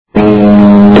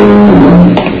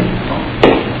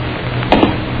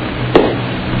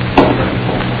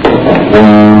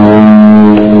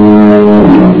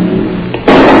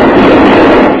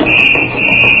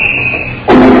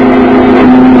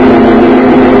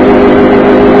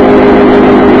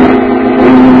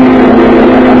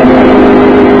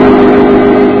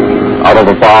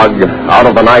fog, out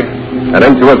of the night, and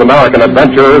into his American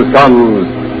adventures comes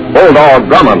Bulldog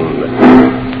Drummond.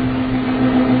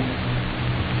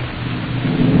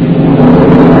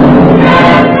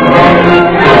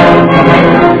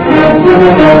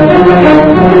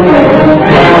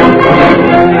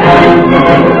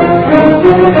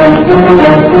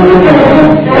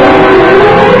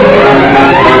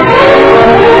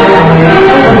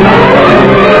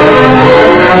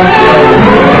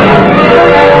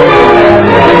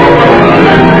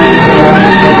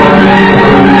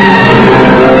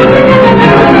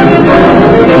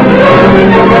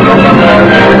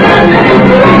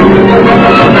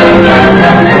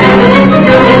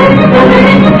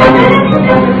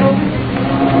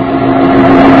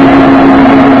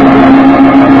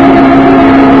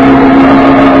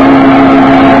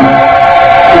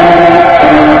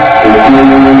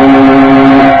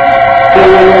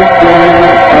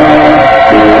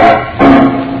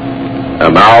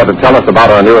 To tell us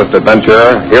about our newest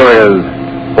adventure, here is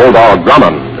Bulldog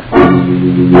Drummond.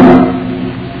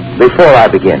 Before I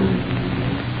begin,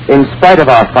 in spite of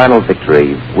our final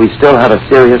victory, we still have a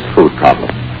serious food problem.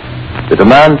 The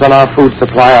demands on our food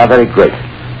supply are very great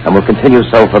and will continue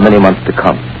so for many months to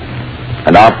come.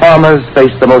 And our farmers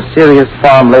face the most serious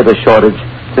farm labor shortage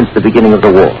since the beginning of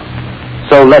the war.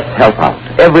 So let's help out.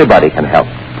 Everybody can help.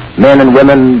 Men and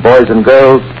women, boys and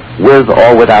girls, with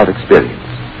or without experience.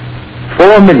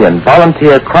 4 million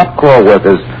volunteer crop corps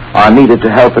workers are needed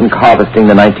to help in harvesting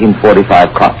the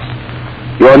 1945 crops.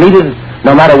 You're needed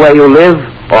no matter where you live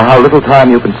or how little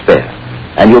time you can spare,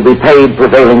 and you'll be paid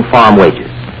prevailing farm wages.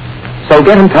 So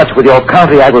get in touch with your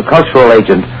county agricultural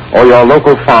agent or your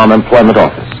local farm employment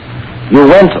office. You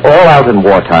went all out in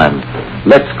wartime.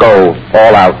 Let's go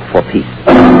all out for peace.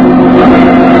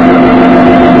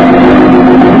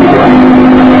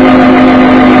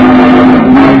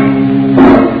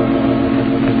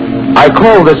 I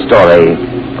call this story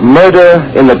Murder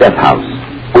in the Death House.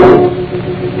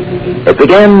 It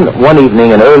began one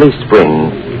evening in early spring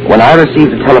when I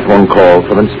received a telephone call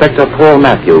from Inspector Paul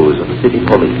Matthews of the city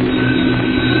police.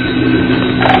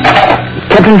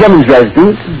 Captain Drummond's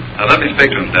residence? Let me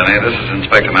speak to him, Denny. This is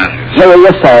Inspector Matthews.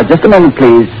 Yes, sir. Just a moment,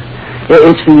 please.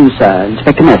 It's for you, sir.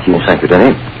 Inspector Matthews. Oh, thank you,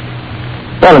 Denny.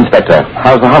 Well, Inspector,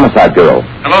 how's the Homicide Bureau?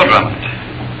 Hello, Drummond.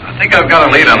 I think I've got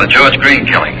a lead on the George Green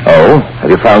killing. Oh? Have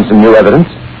you found some new evidence?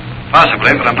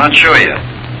 Possibly, but I'm not sure yet.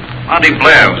 Monty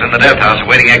Blair, who's in the death house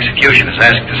awaiting execution, has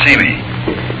asked to see me.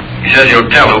 He says he'll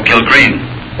tell who killed Green.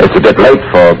 It's a bit late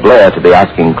for Blair to be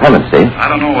asking clemency. I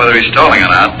don't know whether he's stalling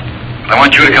or not, but I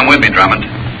want you to come with me, Drummond.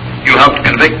 You helped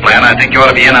convict Blair, and I think you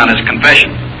ought to be in on his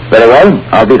confession. Very well.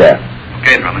 I'll be there.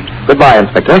 Okay, Drummond. Goodbye,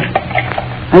 Inspector.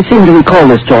 I seem to recall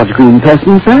this George Green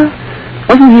person, sir.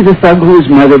 Wasn't he the thug who was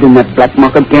murdered in that Black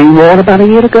Market gang war about a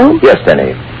year ago? Yes,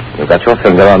 Denny. You've got your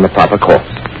finger on the proper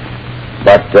corpse.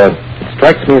 But it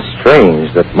strikes me as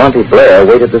strange that Monty Blair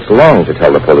waited this long to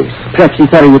tell the police. Perhaps he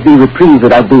thought he would be reprieved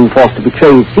without being forced to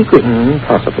betray his secret.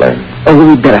 Possibly. Oh,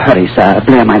 we'd better hurry, sir.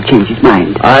 Blair might change his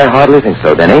mind. I hardly think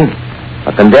so, Denny.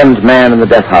 A condemned man in the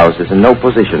death house is in no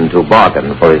position to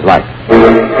bargain for his life.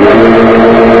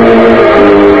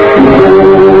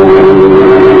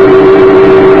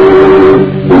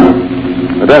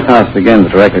 The death house begins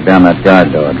directly down that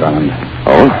guard door, Drummond.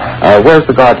 Oh? Where's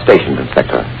the guard stationed,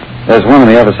 Inspector? There's one on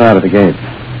the other side of the gate.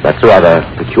 That's a rather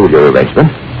peculiar arrangement.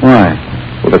 Why?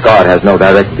 Well, the guard has no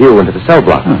direct view into the cell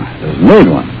block. There's made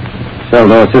one. Cell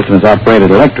door system is operated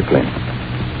electrically.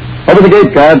 Over the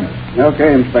gate, guard.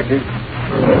 Okay, Inspector.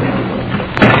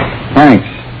 Thanks.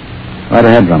 Right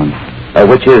ahead, Drummond.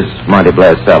 Which is Monty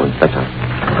Blair's cell, Inspector?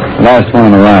 The last one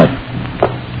on the right.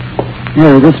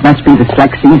 Oh, this must be the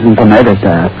slack season for murder,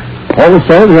 sir. All the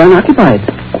cells are unoccupied.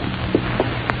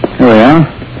 Here we are.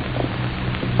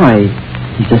 Why,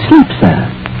 he's asleep, sir.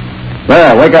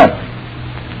 Blair, wake up.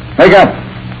 Wake up.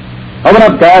 Open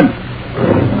up, guard.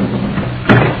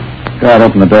 Guard,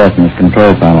 open the door from his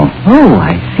control panel. Oh,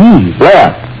 I see.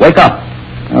 Blair, wake up.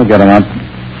 I'll get him up.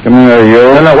 Come here,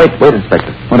 you. No, wait,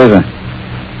 Inspector. What is it?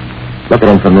 Look at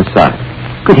him from this side.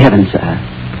 Good heavens, sir.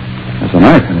 There's a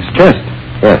knife in his chest.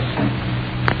 Yes.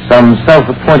 Some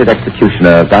self-appointed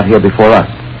executioner got here before us.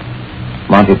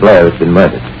 Monty Blair has been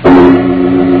murdered.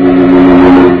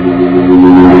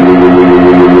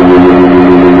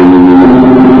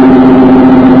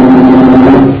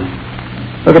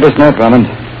 Look at this note, Drummond.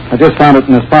 I just found it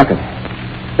in his pocket.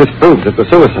 This proves it was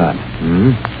suicide.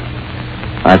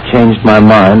 I've changed my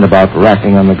mind about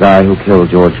ratting on the guy who killed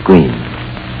George Green.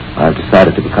 I've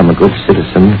decided to become a good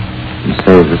citizen and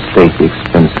save the state the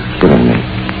expense of killing me.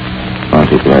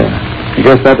 Monty Blair. I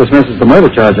guess that dismisses the murder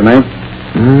charge you made.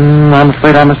 I'm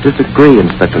afraid I must disagree,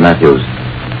 Inspector Matthews.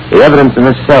 The evidence in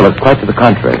this cell is quite to the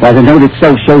contrary. Why, the note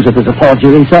itself shows it as a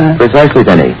forgery, sir. Precisely,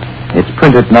 Denny. It's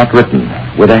printed, not written,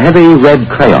 with a heavy red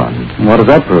crayon. What does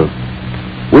that prove?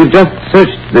 We've just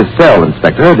searched this cell,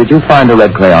 Inspector. Did you find a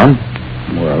red crayon?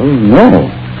 Well, no.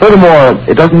 Furthermore,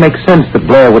 it doesn't make sense that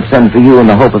Blair would send for you in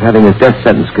the hope of having his death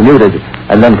sentence commuted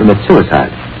and then commit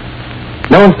suicide.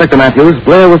 No, Inspector Matthews,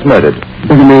 Blair was murdered.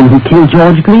 The man who killed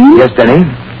George Green? Yes, Denny.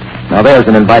 Now, there's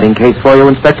an inviting case for you,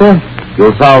 Inspector.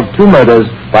 You'll solve 2 murders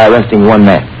by arresting 1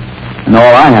 man. And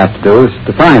all I have to do is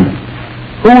to find him.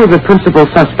 Who were the principal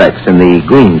suspects in the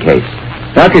Green case?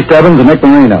 Rocky Stebbins and Nick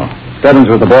Marino. Stebbins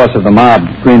was the boss of the mob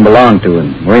Green belonged to,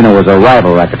 and Marino was a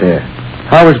rival racketeer.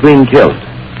 How was Green killed?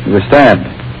 He was stabbed.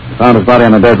 We found his body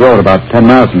on a dead road about 10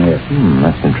 miles from here.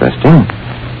 That's interesting.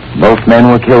 Both men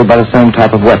were killed by the same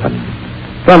type of weapon.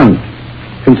 Drummond,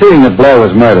 conceding that Blair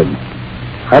was murdered,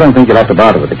 I don't think you'll have to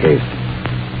bother with the case.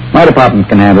 My department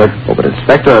can handle it. Oh, but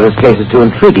Inspector, this case is too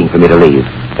intriguing for me to leave.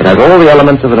 It has all the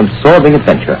elements of an absorbing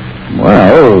adventure.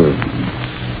 Well,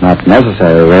 not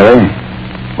necessary, really.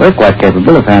 We're quite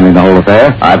capable of handling the whole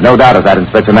affair. I've no doubt of that,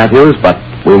 Inspector Matthews, but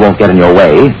we won't get in your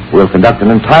way. We'll conduct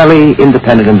an entirely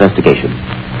independent investigation.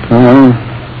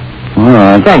 All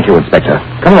right. Thank you, Inspector.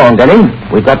 Come along, Denny.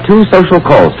 We've got 2 social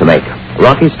calls to make.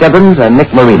 Rocky Stebbins and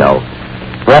Nick Marino.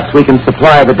 Perhaps we can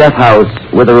supply the death house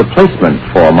with a replacement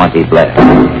for Monty Blair.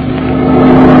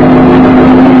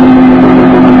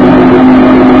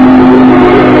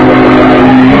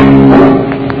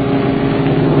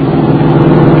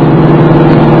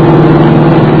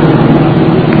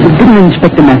 Didn't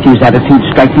Inspector Matthews' attitude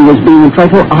strike you as being a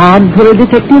trifle odd for a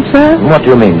detective, sir? What do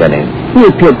you mean, Denny? He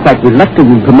appeared quite reluctant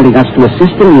in permitting us to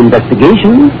assist in the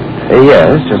investigation.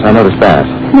 Yes, I noticed that.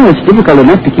 Well, it's difficult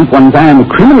enough to keep one's eye on the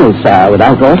criminals, sir,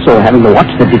 without also having to watch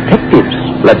the detectives.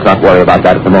 Let's not worry about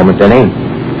that at the moment, Denny.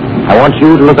 I want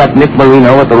you to look up Nick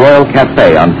Marino at the Royal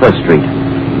Cafe on 1st Street.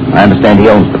 I understand he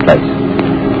owns the place.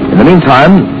 In the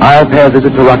meantime, I'll pay a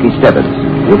visit to Rocky Stebbins.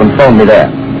 You can phone me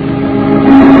there.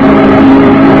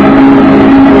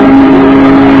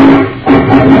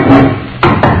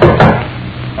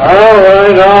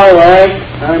 All right.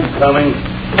 I'm coming.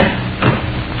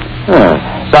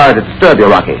 Sorry to disturb you,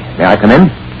 Rocky. May I come in?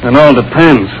 It all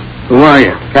depends. Who are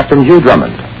you? Captain Hugh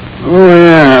Drummond. Oh,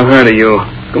 yeah, I've heard of you.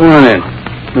 Go on in.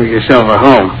 Make yourself at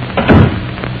home.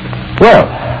 Well,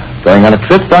 going on a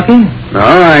trip, Rocky? No,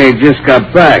 I just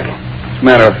got back. As a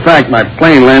matter of fact, my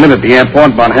plane landed at the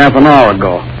airport about half an hour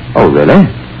ago. Oh, really?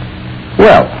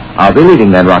 Well, I'll be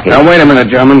leaving then, Rocky. Now, wait a minute,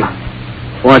 Drummond.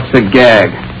 What's the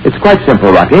gag? It's quite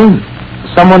simple, Rocky.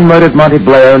 Someone murdered Monty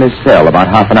Blair in his cell about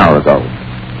half an hour ago.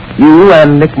 You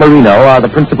and Nick Marino are the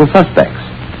principal suspects.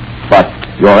 But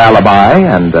your alibi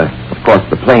and, of course,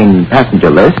 the plane passenger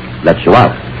list lets you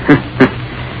out.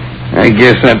 I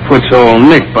guess that puts old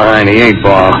Nick behind the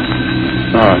 8-ball.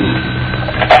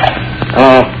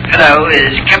 Hello? Hello,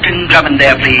 is Captain Drummond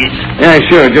there, please? Yeah,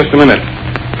 sure, just a minute.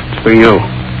 It's for you.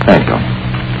 Thank you.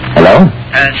 Hello?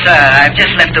 Sir, I've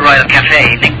just left the Royal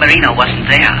Cafe. Nick Marino wasn't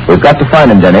there. We've got to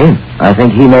find him, Denny. I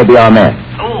think he may be our man.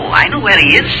 Oh, I know where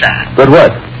he is, sir. Good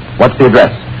work. What's the address?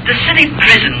 The city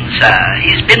prison, sir.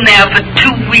 He's been there for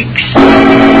 2 weeks.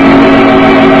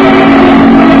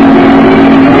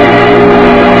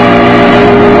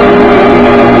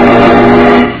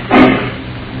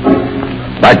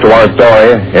 Back to our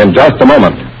story in just a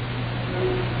moment.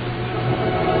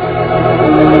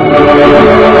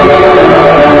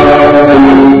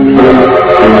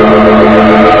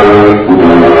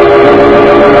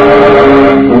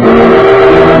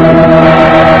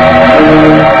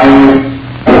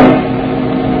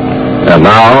 And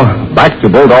now, back to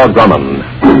Bulldog Drummond.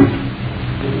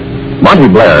 Monty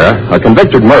Blair, a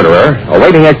convicted murderer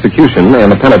awaiting execution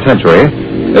in a penitentiary,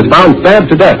 is found stabbed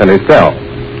to death in his cell.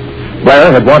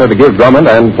 Blair had wanted to give Drummond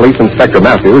and Police Inspector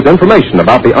Matthews information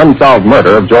about the unsolved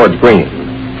murder of George Green.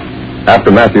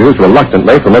 After Matthews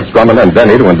reluctantly permits Drummond and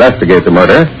Denny to investigate the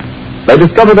murder, they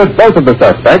discover that both of the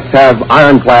suspects have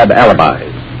ironclad alibis.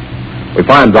 We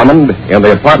find Drummond in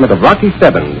the apartment of Rocky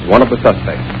Stebbins, one of the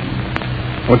suspects.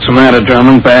 What's the matter,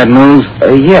 Drummond? Bad news?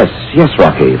 Yes,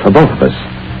 Rocky, for both of us.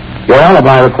 Your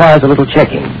alibi requires a little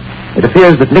checking. It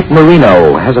appears that Nick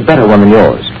Marino has a better one than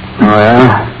yours. Oh,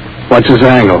 yeah? What's his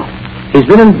angle? He's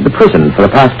been in the prison for the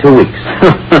past 2 weeks.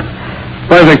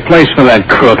 Perfect place for that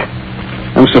crook.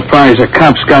 I'm surprised the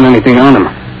cops got anything on him.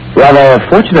 Rather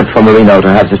fortunate for Marino to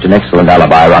have such an excellent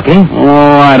alibi, Rocky.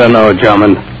 Oh, I don't know,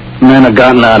 Drummond. Men have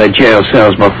gotten out of jail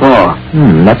cells before.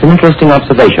 That's an interesting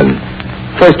observation.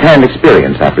 First-hand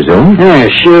experience, I presume. Yeah,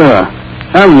 sure.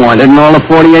 I'm wanted in all the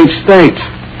 48 states.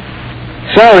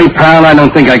 Sorry, pal, I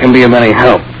don't think I can be of any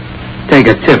help. take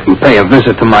a tip and pay a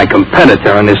visit to my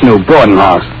competitor in this new boarding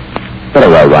house. Very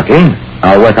well, Rocky.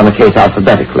 I'll work on the case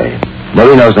alphabetically.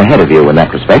 Marino's ahead of you in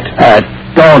that respect.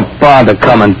 Don't bother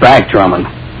coming back, Drummond.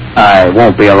 I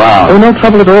won't be around. Oh, no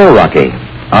trouble at all, Rocky.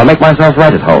 I'll make myself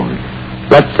right at home.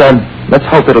 Let's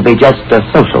hope it'll be just a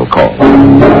social call.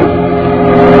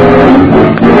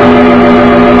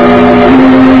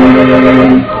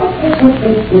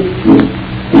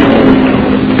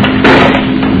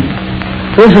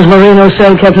 This is Marino's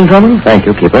cell, Captain Drummond. Thank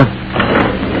you, Keeper.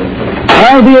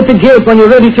 I'll be at the gate when you're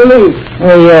ready to leave. Who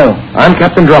are you? I'm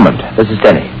Captain Drummond. This is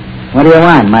Denny. What do you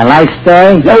want? My life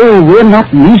story? No, we're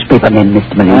not newspapermen,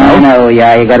 Mr. Marino. I know,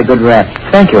 yeah, you got a good rep.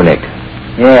 Thank you, Nick.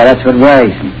 Yeah, that's what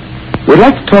worries me. We'd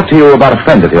like to talk to you about a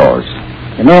friend of yours.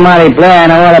 The name Artie Blair, I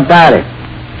know all about it.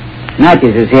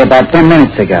 Matthews was here about 10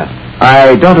 minutes ago.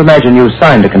 I don't imagine you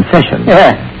signed a confession.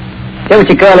 Yeah. Is that what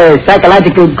you call a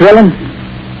psychological grilling?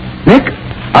 Nick,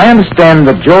 I understand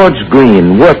that George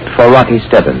Green worked for Rocky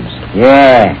Stebbins.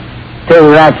 Yeah.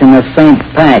 2 rats in the same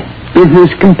pack.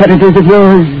 Business competitors of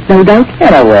yours, no doubt?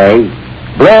 In a way.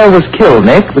 Blair was killed,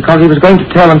 Nick, because he was going to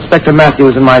tell Inspector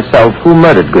Matthews and myself who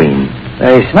murdered Green.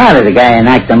 Very smart of the guy and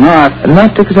knocked him off.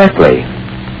 Not exactly.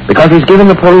 Because he's given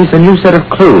the police a new set of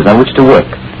clues on which to work.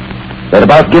 They'd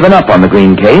about given up on the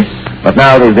Green case, but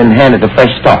now they've been handed a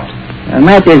fresh start.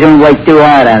 Matthews won't work too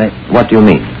hard on it. What do you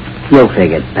mean? You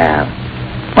figured, pal.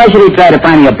 Why should he try to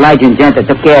find the obliging gent that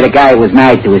took care of the guy who was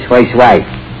married to his first wife?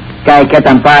 Guy kept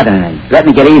on bothering him, let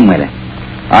me get even with her.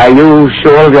 Are you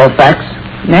sure of your facts?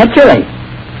 Naturally.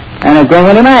 And I'm going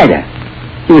when he married her.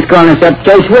 He was calling himself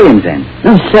Joyce Williams then.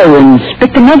 So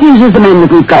Inspector Matthews is the man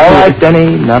that we've got. All right,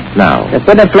 Denny, not now. Just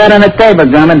put the flat on the table,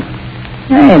 Drummond.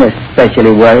 I ain't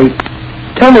especially worried.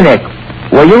 Tell me, Nick,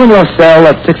 were you in your cell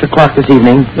at 6 o'clock this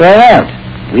evening? Where else?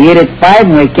 We eat at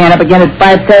 5 and we can't up again at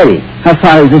 5:30. How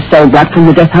far is this cell block from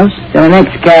the death house? To the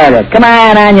next corridor. Come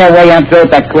on your way. I'm through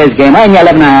with that quiz game. And you're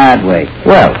living the hard way.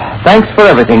 Well, thanks for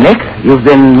everything, Nick. You've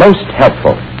been most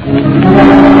helpful.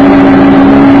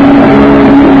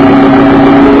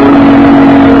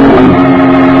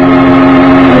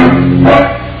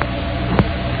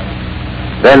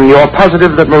 Then you're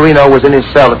positive that Marino was in his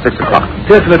cell at 6 o'clock?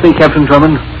 Definitely, Captain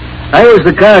Drummond. I was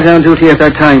the guard on duty at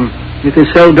that time. If his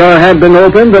cell door had been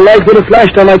opened, the light would have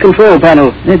flashed on my control panel.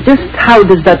 Now, just how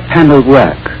does that panel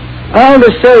work? All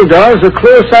the cell doors are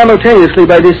closed simultaneously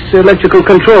by this electrical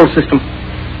control system.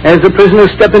 As the prisoners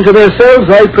step into their cells,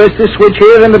 I press this switch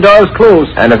here and the doors close.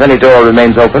 And if any door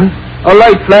remains open? A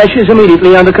light flashes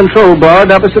immediately on the control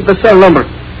board opposite the cell number.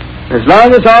 As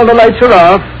long as all the lights are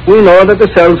off, we know that the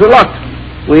cells are locked.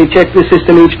 We check the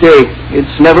system each day.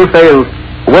 It's never failed.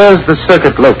 Where's the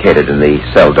circuit located in the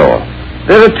cell door?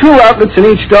 There are 2 outlets in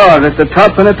each door, at the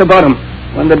top and at the bottom.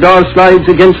 When the door slides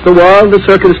against the wall, the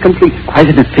circuit is complete. Quite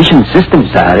an efficient system,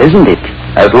 sir, isn't it?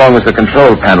 As long as the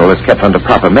control panel is kept under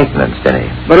proper maintenance, Denny.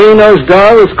 Marino's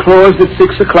door is closed at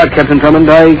 6 o'clock, Captain Drummond.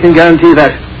 I can guarantee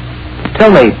that. Tell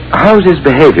me, how's his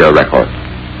behavior record?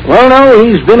 Well, now,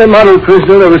 he's been a model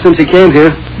prisoner ever since he came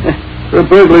here. For a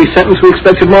burglary sentence, we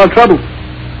expected more trouble.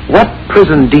 What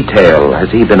prison detail has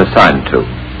he been assigned to?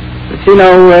 But, you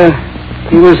know,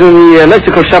 he was in the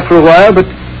electrical shop for a while, but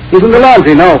he's in the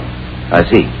laundry now. I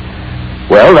see.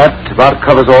 Well, that about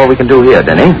covers all we can do here,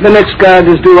 Denny. The next guard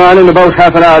is due on in about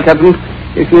half an hour, Captain.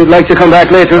 If you'd like to come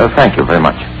back later. Thank you very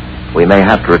much. We may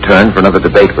have to return for another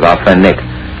debate with our friend Nick.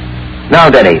 Now,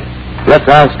 Denny, let's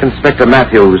ask Inspector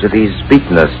Matthews if he's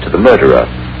beaten us to the murderer.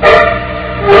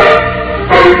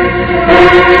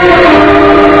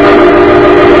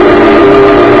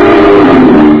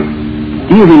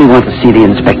 Do you really want to see the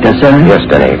inspector, sir? Yes,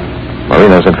 Denny.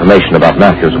 Marino's information about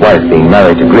Matthews' wife being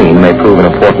married to Green may prove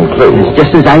an important clue. It's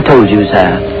just as I told you,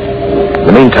 sir. In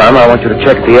the meantime, I want you to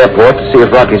check the airport to see if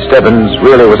Rocky Stebbins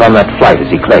really was on that flight as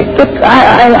he claimed. But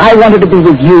I wanted to be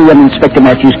with you when Inspector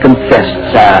Matthews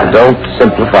confessed, sir. Don't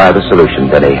simplify the solution,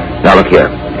 Denny. Now, look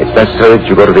here. It's necessary that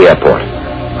you go to the airport.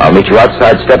 I'll meet you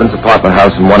outside Stebbins' apartment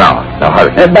house in 1 hour. Now,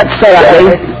 hurry. But,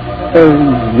 sir,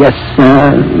 yes,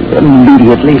 sir.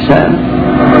 Immediately, sir.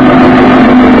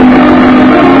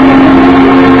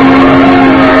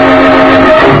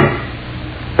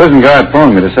 Prison guard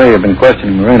phoned me to say you've been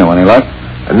questioning Marino. Any luck?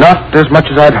 Not as much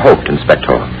as I'd hoped,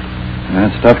 Inspector.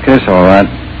 That's a tough case, all right.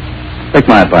 Take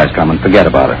my advice, Drummond. Forget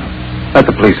about it. Let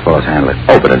the police force handle it.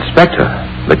 Oh, but Inspector,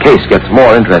 the case gets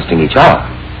more interesting each hour.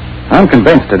 I'm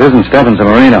convinced it isn't Stebbins or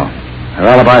Marino. Their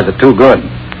alibis are too good.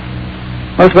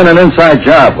 Must have been an inside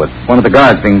job with one of the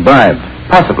guards being bribed.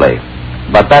 Possibly.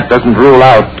 But that doesn't rule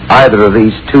out either of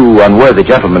these 2 unworthy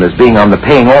gentlemen as being on the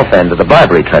paying off end of the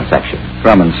bribery transaction.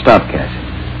 Drummond, stop, Cassie.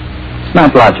 It's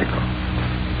not logical.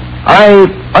 I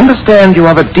understand you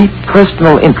have a deep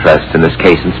personal interest in this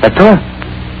case, Inspector.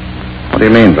 What do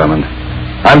you mean, Drummond?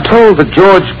 I'm told that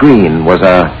George Green was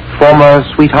a former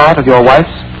sweetheart of your wife's.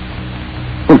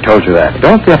 Who told you that?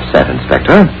 Don't be upset,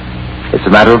 Inspector. It's a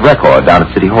matter of record down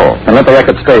at City Hall. And let the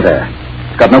record stay there.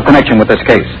 It's got no connection with this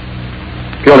case.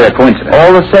 Purely a coincidence.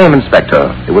 All the same,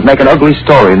 Inspector, it would make an ugly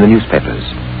story in the newspapers.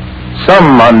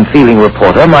 Some unfeeling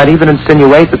reporter might even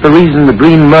insinuate that the reason the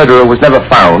Green murderer was never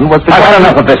found was because... I've had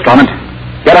enough of this, Drummond.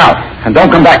 Get out, and don't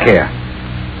come back here.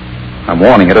 I'm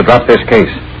warning you to drop this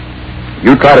case.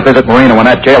 You try to visit Marino in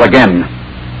that jail again,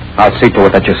 I'll see to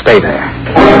it that you stay there.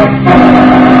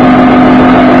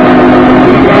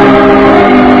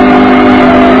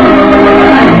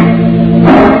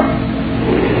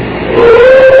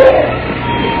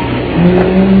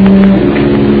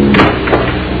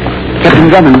 Captain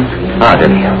Drummond. Ah,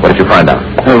 Denny, what did you find out?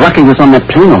 Rocky was on that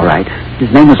plane, all right. His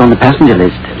name was on the passenger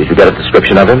list. Did you get a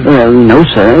description of him? Well, no,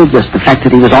 sir. Just the fact that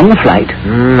he was on the flight.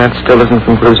 That still isn't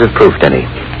conclusive proof, Denny.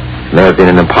 May have been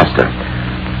an imposter.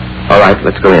 All right,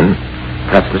 let's go in.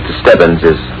 Perhaps Mr. Stebbins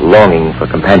is longing for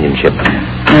companionship.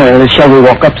 Shall we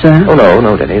walk up, sir? Oh,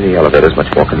 no, Denny. The elevator's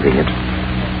much more convenient.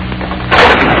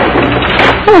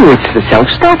 Oh, it's the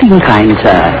self-starting kind,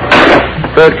 sir.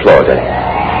 Third floor, Denny.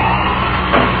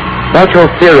 About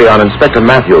your theory on Inspector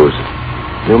Matthews,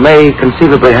 you may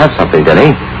conceivably have something,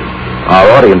 Denny. Our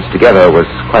audience together was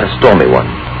quite a stormy one.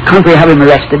 Can't we have him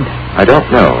arrested? I don't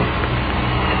know.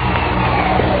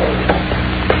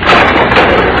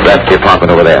 That's the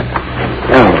apartment over there.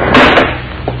 Oh.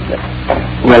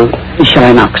 Well, shall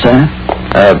I knock, sir?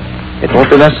 It won't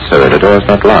be necessary. The door's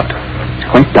not locked.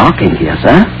 It's quite dark in here,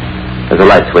 sir. There's a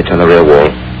light switch on the rear wall.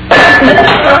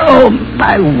 Oh,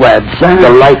 my word, sir.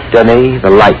 The light, Denny, the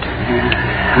light.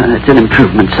 It's an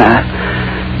improvement, sir.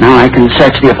 Now I can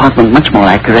search the apartment much more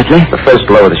accurately. But first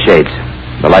lower the shades.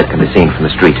 The light can be seen from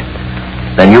the street.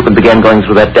 Then you can begin going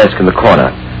through that desk in the corner.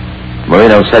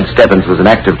 Marino said Stebbins was an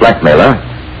active blackmailer.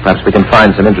 Perhaps we can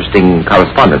find some interesting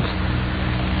correspondence.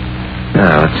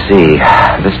 Now, let's see.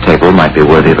 This table might be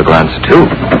worthy of a glance or two.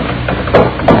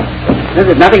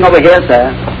 There's nothing over here,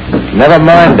 sir. Never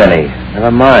mind, Denny.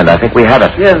 Never mind. I think we have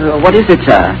it. Yes, what is it,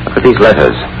 sir? Look at these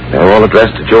letters. They're all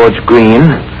addressed to George Green,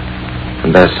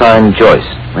 and they're signed Joyce.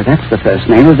 Well, that's the first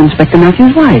name of Inspector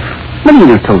Matthews' wife.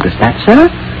 Marino told us that,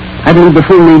 sir. I believe the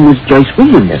full name was Joyce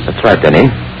Williams. Yes, that's right, Denny.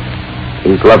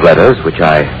 These love letters, which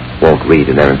I won't read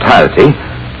in their entirety,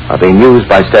 are being used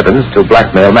by Stebbins to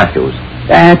blackmail Matthews.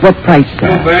 At what price, sir?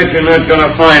 Too bad you're not going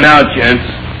to find out, gents.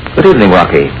 Good evening,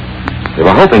 Rocky. We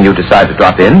were hoping you'd decide to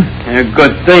drop in. A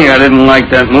good thing I didn't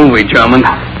like that movie, Drummond.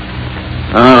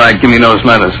 All right, give me those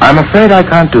letters. I'm afraid I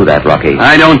can't do that, Rocky.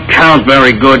 I don't count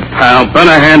very good, pal.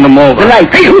 Better hand them over. The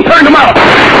light. Hey, who turned them out?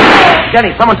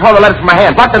 Jenny, someone tore the letters from my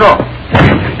hand. Block the door.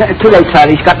 Too late, sir.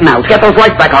 He's gotten out. Get those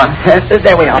lights back on.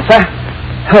 There we are, sir.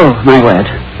 Oh, my word.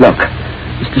 Look,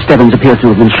 Mr. Stebbins appears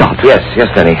to have been shot. Yes,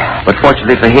 Denny. But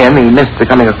fortunately for him, he missed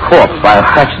becoming a corpse by a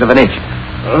fraction of an inch.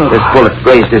 This bullet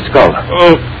grazed his skull.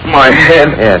 Oh, my head.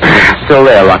 Yes, it's still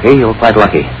there, Rocky. You're quite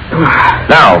lucky.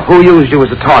 Now, who used you as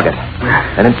a target?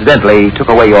 And incidentally, took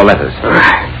away your letters?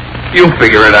 You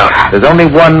figure it out. There's only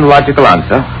one logical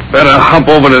answer. Better hump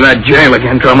over to that jail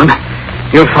again, Drummond.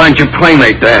 You'll find your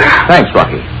playmate there. Thanks,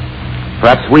 Rocky.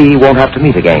 Perhaps we won't have to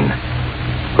meet again.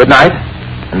 Good night,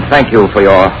 and thank you for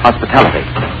your hospitality.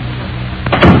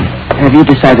 Have you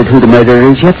decided who the murderer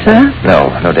is yet, sir?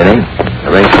 No, Denny. The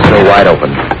race is still wide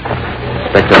open.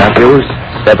 Inspector Matthews,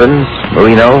 Stebbins,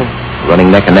 Marino,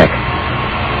 running neck and neck.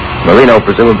 Marino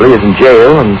presumably is in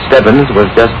jail, and Stebbins was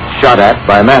just shot at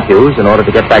by Matthews in order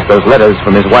to get back those letters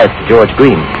from his wife to George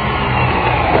Green.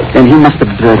 Then he must have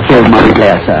killed Molly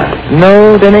Blair, sir.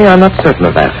 No, Denny, I'm not certain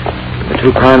of that. The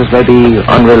two crimes may be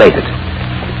unrelated.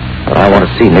 But I want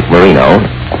to see Nick Marino.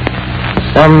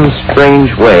 Some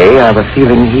strange way, I have a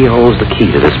feeling he holds the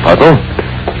key to this puzzle.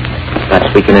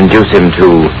 Perhaps we can induce him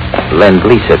to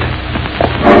lend-lease it.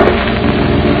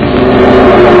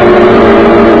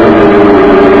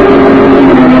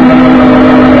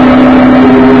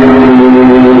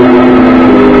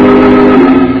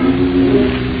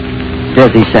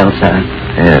 Dirty cell, sir.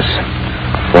 Yes.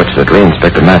 Fortunately,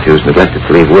 Inspector Matthews neglected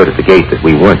to leave word at the gate that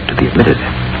we weren't to be admitted.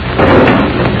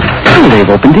 Oh, they've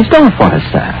opened his door for us,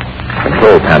 sir.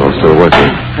 Control panel's still working.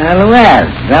 Well,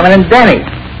 Drummond and Denny.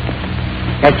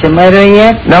 Got your murderer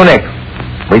yet? No, Nick.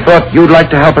 We thought you'd like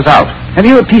to help us out. Have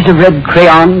you a piece of red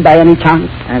crayon by any chance?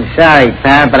 I'm sorry,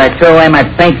 pal, but I threw away my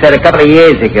paint set a couple of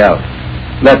years ago.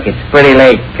 Look, it's pretty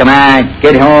late. Come on,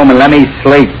 get home and let me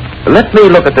sleep. Let me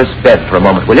look at this bed for a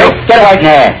moment, will you? Get right in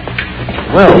there.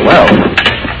 Well.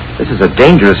 This is a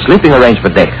dangerous sleeping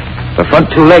arrangement, Nick. The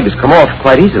front two legs come off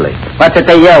quite easily. What's it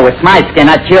to you? It's my skin,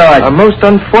 not yours. A most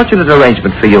unfortunate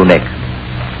arrangement for you, Nick.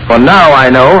 For now I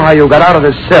know how you got out of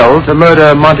this cell to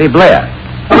murder Monty Blair.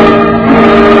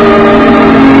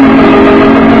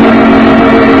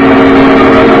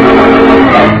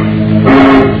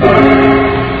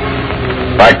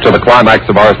 Back to the climax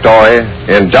of our story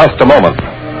in just a moment.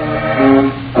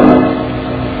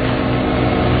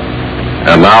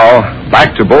 And now,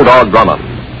 back to Bulldog Drummond.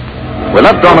 We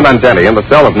left Drummond and Denny in the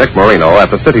cell of Nick Marino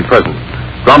at the city prison.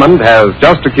 Drummond has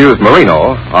just accused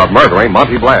Marino of murdering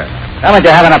Monty Blair. Drummond,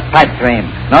 you're having a pipe dream.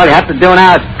 And all you have to do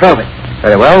now is prove it.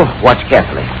 Very well. Watch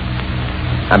carefully.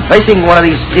 I'm placing one of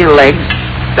these steel legs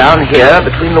down here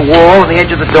between the wall and the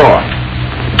edge of the door.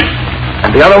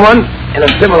 And the other one in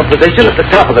a similar position at the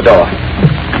top of the door.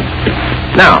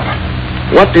 Now,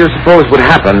 what do you suppose would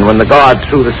happen when the guard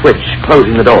threw the switch,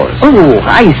 closing the doors? Oh,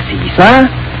 I see, sir.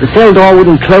 The cell door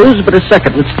wouldn't close, but a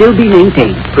circuit would still be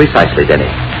maintained. Precisely, Denny.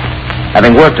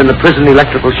 Having worked in the prison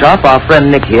electrical shop, our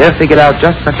friend Nick here figured out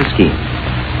just such a scheme.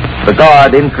 The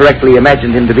guard incorrectly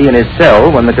imagined him to be in his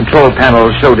cell when the control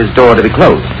panel showed his door to be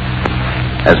closed.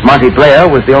 As Monty Blair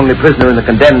was the only prisoner in the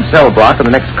condemned cell block in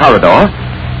the next corridor,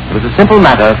 it was a simple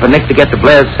matter for Nick to get to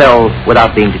Blair's cell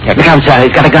without being detected. Look out, sir.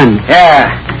 He's got a gun. Yeah.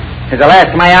 It's the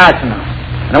last of my arsenal.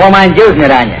 And I won't mind using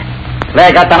it on you.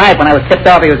 Blair got the knife when I was tipped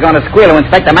off he was going to squeal to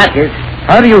Inspector Matthews.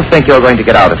 How do you think you're going to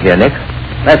get out of here, Nick?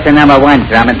 Lesson number 1,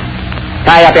 Drummond.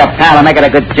 Tie up your pal and make it a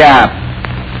good job.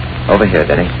 Over here,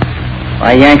 Denny.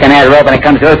 Why, yank on that rope when it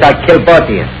comes to us, I'll kill both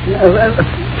of you.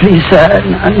 Please, sir,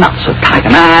 not so tight.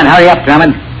 Come on, hurry up,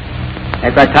 Drummond.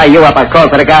 After I tie you up, I'll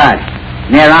call for the guard.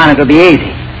 From there on, it'll be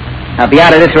easy. I'll be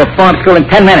out of this reform school in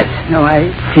 10 minutes. No,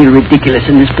 I feel ridiculous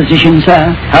in this position,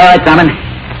 sir. All right, Drummond.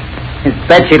 This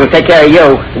bedsheet will take care of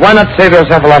you. Why not save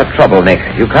yourself a lot of trouble, Nick?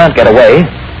 You can't get away.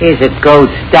 Here's a gold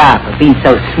star for being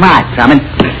so smart, Drummond.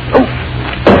 Oh.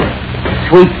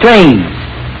 Sweet dreams,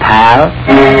 pal.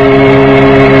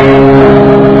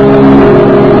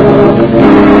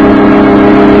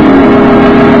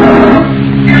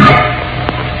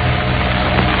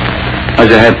 How's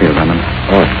your head feel, Drummond?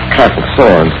 Oh, it's trifle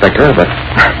sore, Inspector, but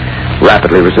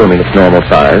rapidly resuming its normal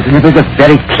size. It was a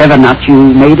very clever knot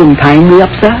you made in tying me up,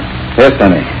 sir. Yes,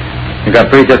 Denny. You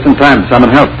got free just in time to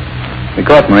summon help. We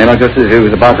caught Marino just as he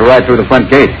was about to ride through the front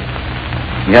gate.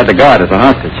 He had the guard as a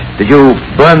hostage. Did you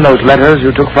burn those letters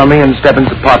you took from me in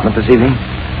Stebbins' apartment this evening?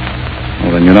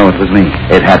 Well, then you know it was me.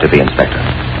 It had to be, Inspector.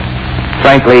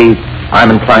 Frankly,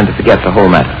 I'm inclined to forget the whole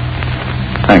matter.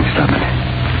 Thanks, Drummond.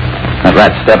 That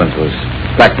rat Stebbins was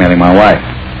blackmailing my wife.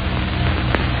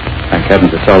 Thank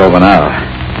heavens it's all over now.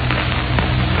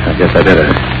 I guess I did a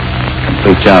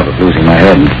complete job of losing my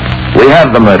head. We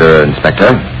have the murderer, Inspector,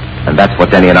 and that's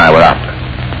what Denny and I were after.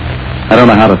 I don't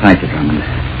know how to thank you, Drummond.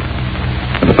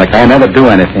 But if I can never do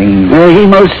anything... Well, he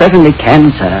most certainly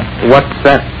can, sir. What's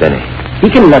that, Denny? He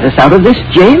can let us out of this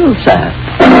jail, sir.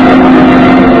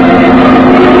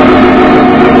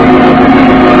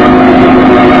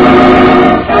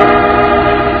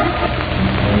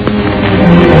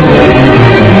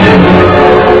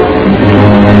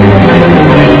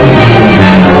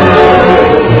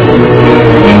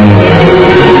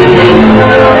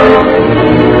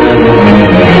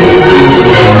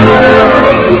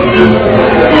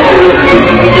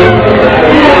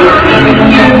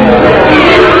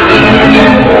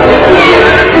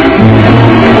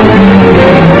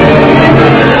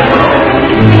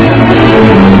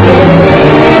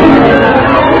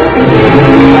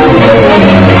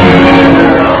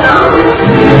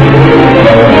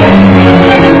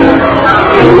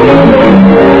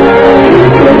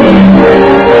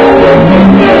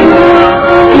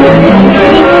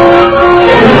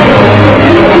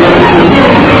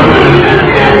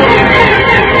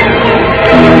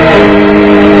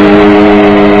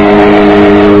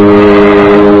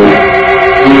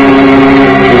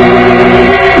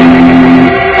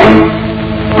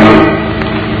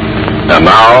 And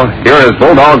now, here is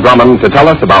Bulldog Drummond to tell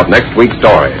us about next week's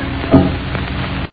story.